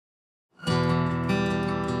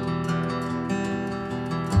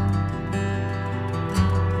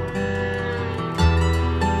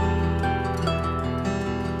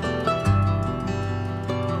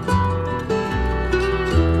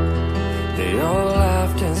all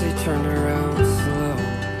laughed as he turned around slow.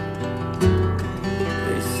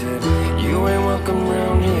 They said, you ain't welcome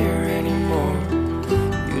round here anymore.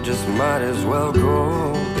 You just might as well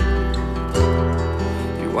go.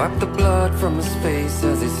 He wiped the blood from his face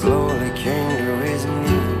as he slowly came to his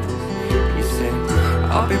knees. He said,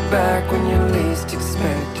 I'll be back when you least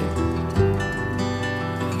expect it.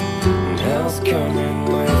 And hell's coming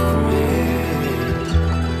with me.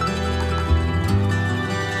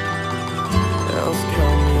 Hell's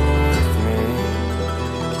coming with me.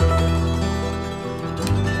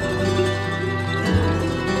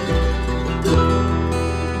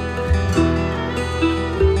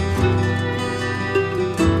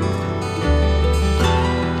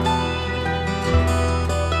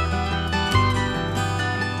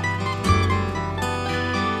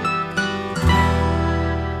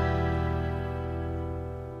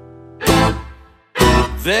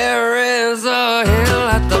 There is a hill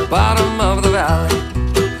at the bottom of the valley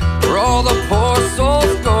where all the poor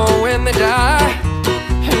souls go when they die.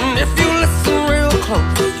 And if you listen real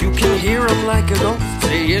close, you can hear them like a ghost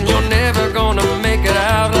saying you're never gonna make it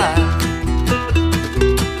out alive.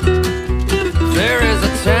 There is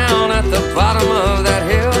a town at the bottom of that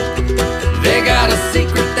hill. They got a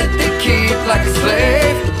secret that they keep like a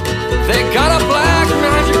slave. They got a black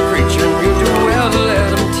magic preacher, and you do well to let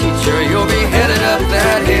them teach you. You'll be headed up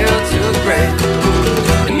that hill to the grave.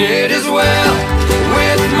 And it is well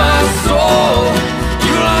with my soul.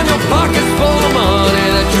 You line your pockets full of money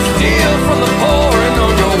that you steal from the poor. And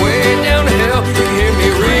on your way down the hill, you hear me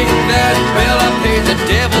ring that bell. I paid the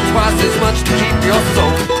devil twice as much to keep your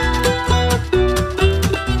soul.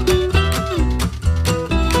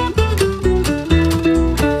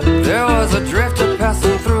 There was a drifter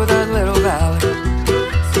passing through that little valley.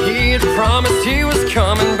 He had promised he was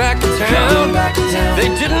coming back to town. They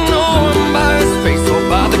didn't know him by his face or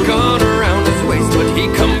by the gun around his waist, but he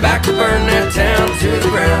come back to burn that town to the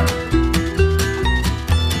ground.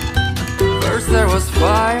 First there was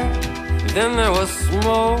fire, then there was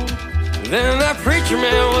smoke, then that preacher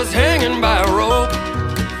man was hanging by a rope.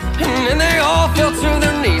 And then they all fell to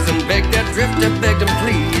their knees and begged that drifter, begged him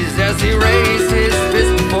please, as he raised his fist